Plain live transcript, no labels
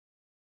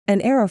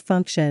An arrow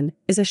function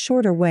is a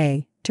shorter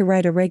way to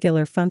write a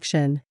regular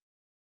function.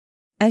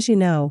 As you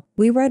know,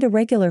 we write a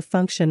regular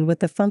function with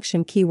the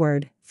function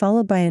keyword,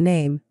 followed by a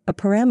name, a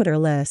parameter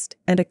list,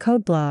 and a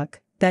code block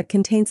that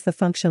contains the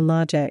function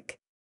logic.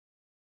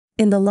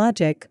 In the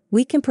logic,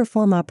 we can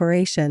perform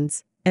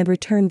operations and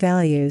return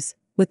values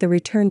with the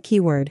return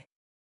keyword.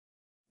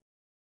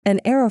 An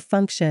arrow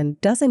function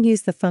doesn't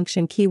use the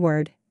function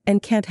keyword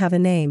and can't have a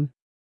name.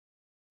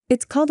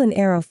 It's called an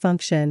arrow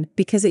function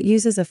because it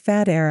uses a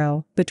fat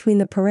arrow between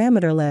the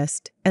parameter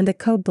list and the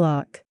code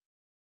block.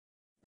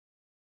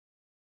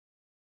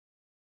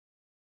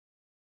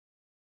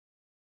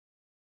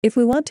 If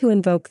we want to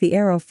invoke the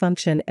arrow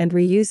function and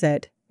reuse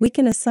it, we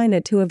can assign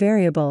it to a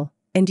variable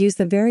and use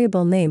the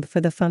variable name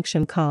for the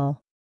function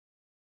call.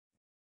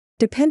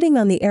 Depending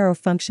on the arrow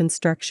function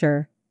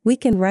structure, we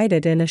can write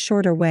it in a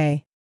shorter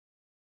way.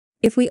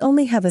 If we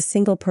only have a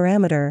single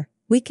parameter,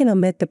 we can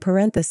omit the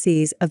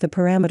parentheses of the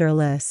parameter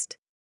list.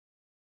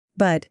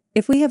 But,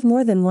 if we have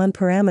more than one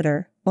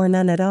parameter, or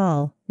none at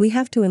all, we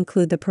have to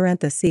include the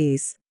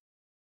parentheses.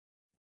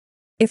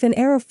 If an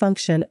arrow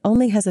function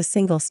only has a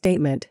single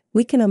statement,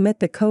 we can omit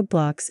the code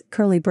block's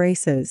curly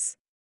braces.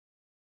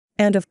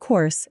 And of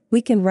course,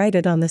 we can write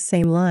it on the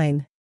same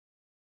line.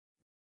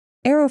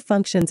 Arrow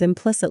functions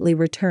implicitly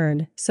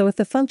return, so if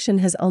the function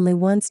has only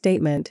one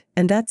statement,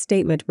 and that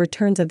statement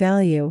returns a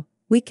value,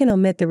 we can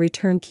omit the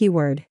return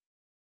keyword.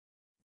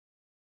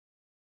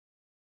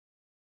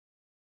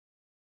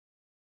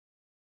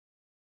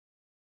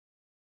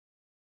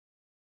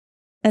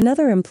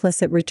 Another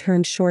implicit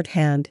return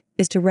shorthand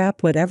is to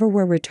wrap whatever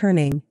we're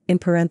returning in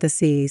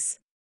parentheses.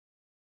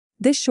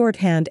 This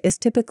shorthand is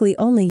typically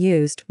only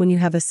used when you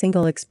have a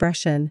single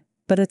expression,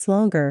 but it's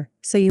longer,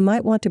 so you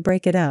might want to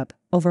break it up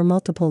over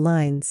multiple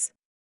lines.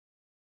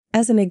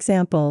 As an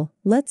example,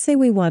 let's say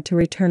we want to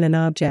return an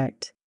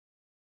object.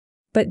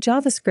 But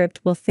JavaScript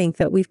will think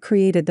that we've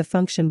created the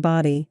function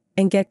body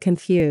and get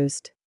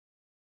confused.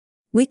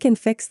 We can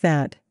fix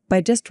that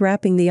by just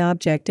wrapping the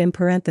object in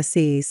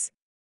parentheses.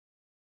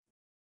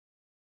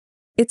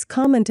 It's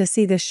common to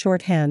see this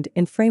shorthand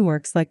in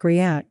frameworks like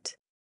React.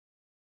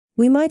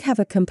 We might have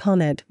a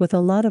component with a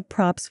lot of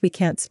props we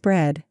can't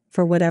spread,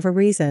 for whatever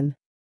reason.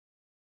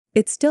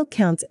 It still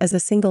counts as a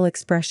single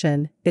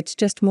expression, it's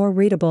just more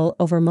readable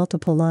over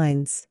multiple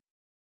lines.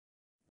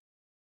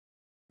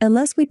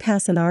 Unless we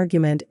pass an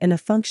argument in a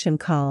function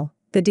call,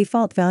 the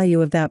default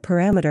value of that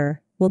parameter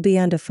will be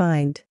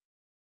undefined.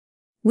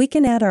 We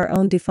can add our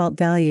own default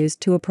values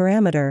to a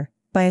parameter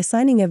by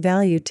assigning a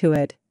value to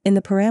it in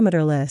the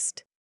parameter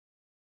list.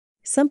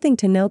 Something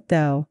to note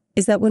though,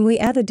 is that when we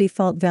add a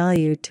default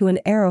value to an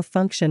arrow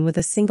function with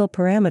a single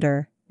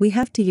parameter, we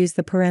have to use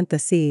the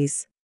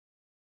parentheses.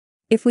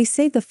 If we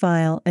save the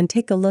file and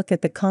take a look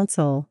at the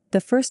console, the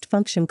first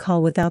function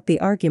call without the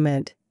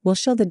argument will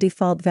show the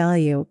default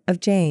value of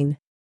Jane.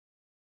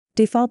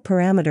 Default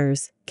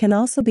parameters can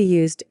also be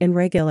used in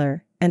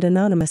regular and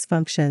anonymous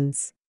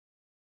functions.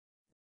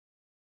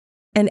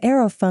 An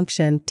arrow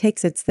function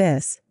takes its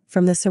this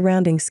from the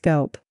surrounding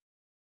scope.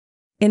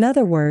 In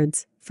other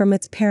words, from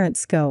its parent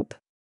scope.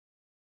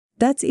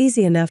 That's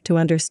easy enough to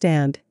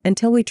understand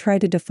until we try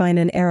to define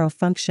an arrow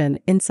function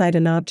inside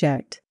an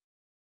object.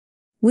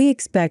 We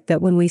expect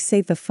that when we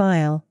save the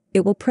file,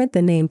 it will print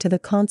the name to the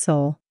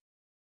console.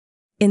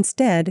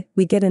 Instead,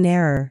 we get an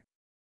error.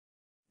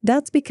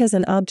 That's because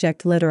an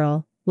object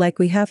literal, like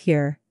we have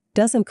here,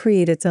 doesn't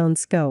create its own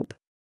scope.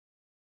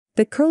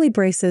 The curly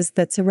braces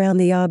that surround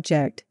the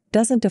object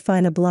doesn't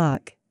define a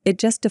block, it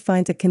just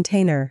defines a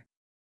container.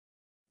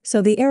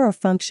 So the arrow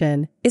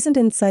function isn't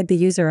inside the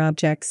user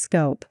object's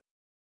scope.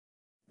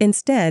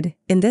 Instead,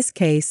 in this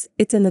case,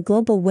 it's in the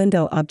global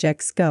window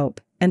object scope,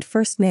 and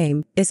first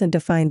name isn't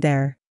defined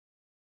there.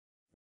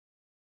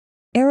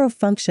 Arrow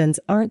functions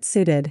aren't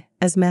suited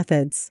as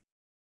methods.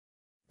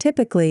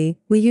 Typically,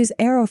 we use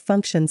arrow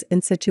functions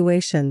in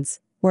situations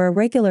where a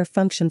regular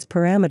function's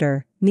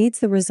parameter needs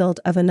the result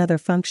of another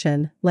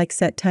function, like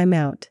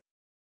setTimeout.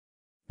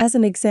 As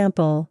an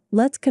example,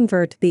 let's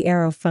convert the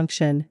arrow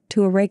function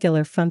to a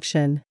regular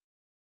function.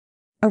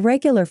 A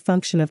regular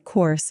function, of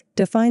course,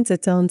 defines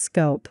its own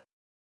scope.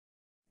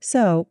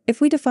 So, if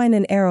we define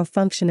an arrow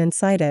function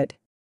inside it,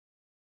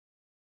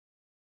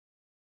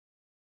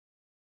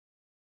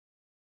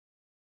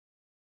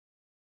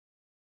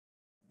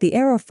 the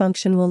arrow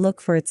function will look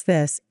for its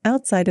this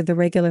outside of the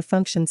regular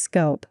function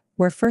scope,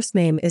 where first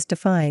name is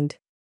defined.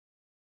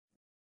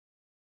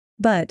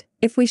 But,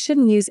 if we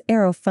shouldn't use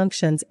arrow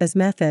functions as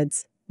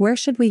methods, where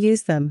should we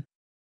use them?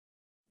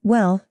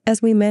 Well,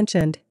 as we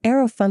mentioned,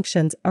 arrow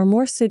functions are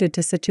more suited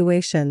to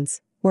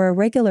situations where a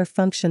regular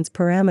function's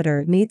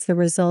parameter needs the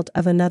result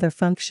of another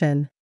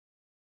function.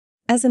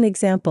 As an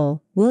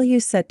example, we'll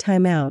use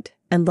setTimeout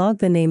and log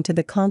the name to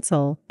the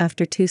console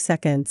after 2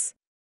 seconds.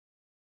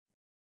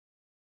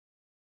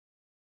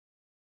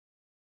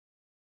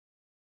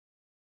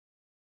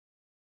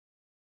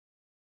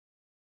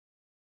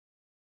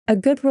 A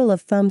good rule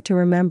of thumb to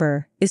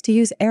remember is to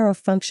use arrow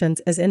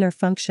functions as inner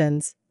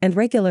functions and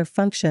regular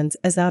functions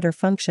as outer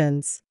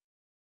functions.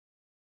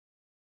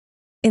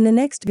 In the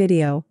next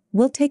video,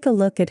 we'll take a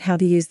look at how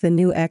to use the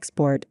new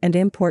export and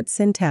import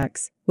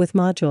syntax with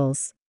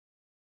modules.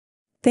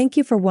 Thank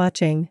you for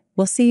watching.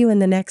 We'll see you in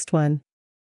the next one.